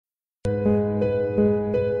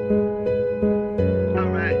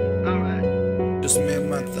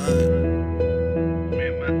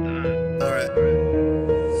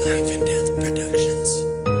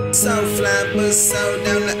was so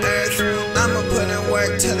down to earth. I'ma put in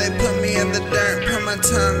work till they put me in the dirt. Put my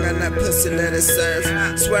tongue on that pussy, let it surf.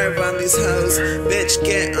 Swerve on these hoes, bitch,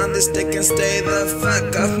 get on this dick and stay the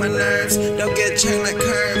fuck off my nerves. Don't get chained like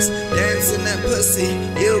curves, dance in that pussy,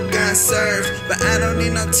 you got served. But I don't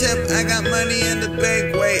need no tip, I got money in the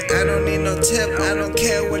bank. Wait, I don't need no tip, I don't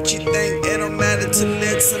care what you think. It don't matter to me,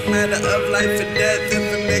 it's a matter of life or death. If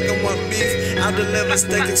a nigga want beef, I'll deliver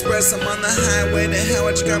Steak Express. I'm on the highway to hell,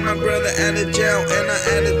 I just got my brother out of jail. And I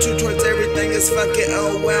attitude towards everything is fuck it,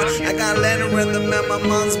 oh well. I got land around the man, my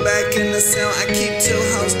mom's back in the cell. I keep 2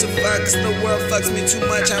 hoes to fuck, cause the world fucks me too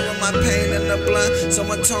much. I run my pain in the blunt.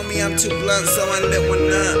 Someone told me I'm too blunt, so I lit one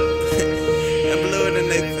up. I blew it in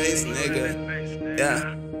their face, nigga.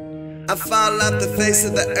 Yeah. I fall off the face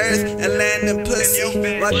of the earth and land in pussy.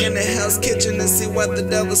 Walk in the Hell's Kitchen and see what the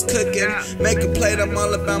devil's cooking. Make a plate, I'm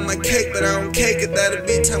all about my cake, but I don't cake it. That'll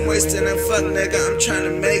be time wasted and fuck nigga, I'm trying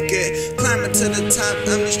to make it. Climbing to the top,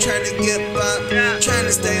 I'm just trying to get by.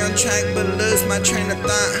 Trying to stay on track but lose my train of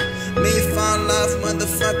thought. Me fall off,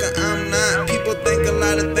 motherfucker, I'm not. People think a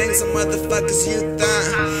lot of things, some motherfuckers you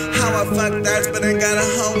thought. How I fuck that, but I got a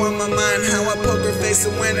hoe on my mind. How I poker face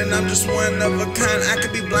and win, and I'm just one of a kind. I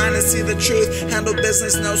could be blind and see the truth, handle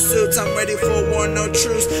business, no suits. I'm ready for a war, no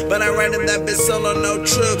truce, but I ride in that bitch solo, no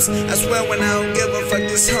troops. I swear when I don't give a fuck,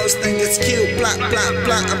 these hoes think it's cute. Block, block,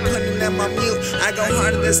 block, I'm putting them on mute. I go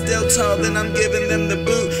harder than steel toe, then I'm giving them the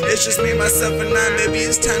boot. It's just me, myself, and I, baby,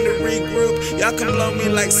 it's time to regroup. Y'all can blow me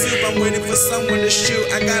like soup, I'm waiting for someone to shoot.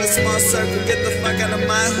 I got a small circle, get the fuck out of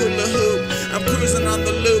my hula hoop. I'm cruising on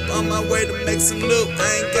the loop, on my way to make some loot. I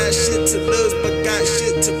ain't got shit to lose, but got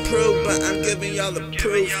shit to prove. But I'm giving y'all the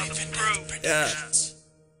proof. Yeah.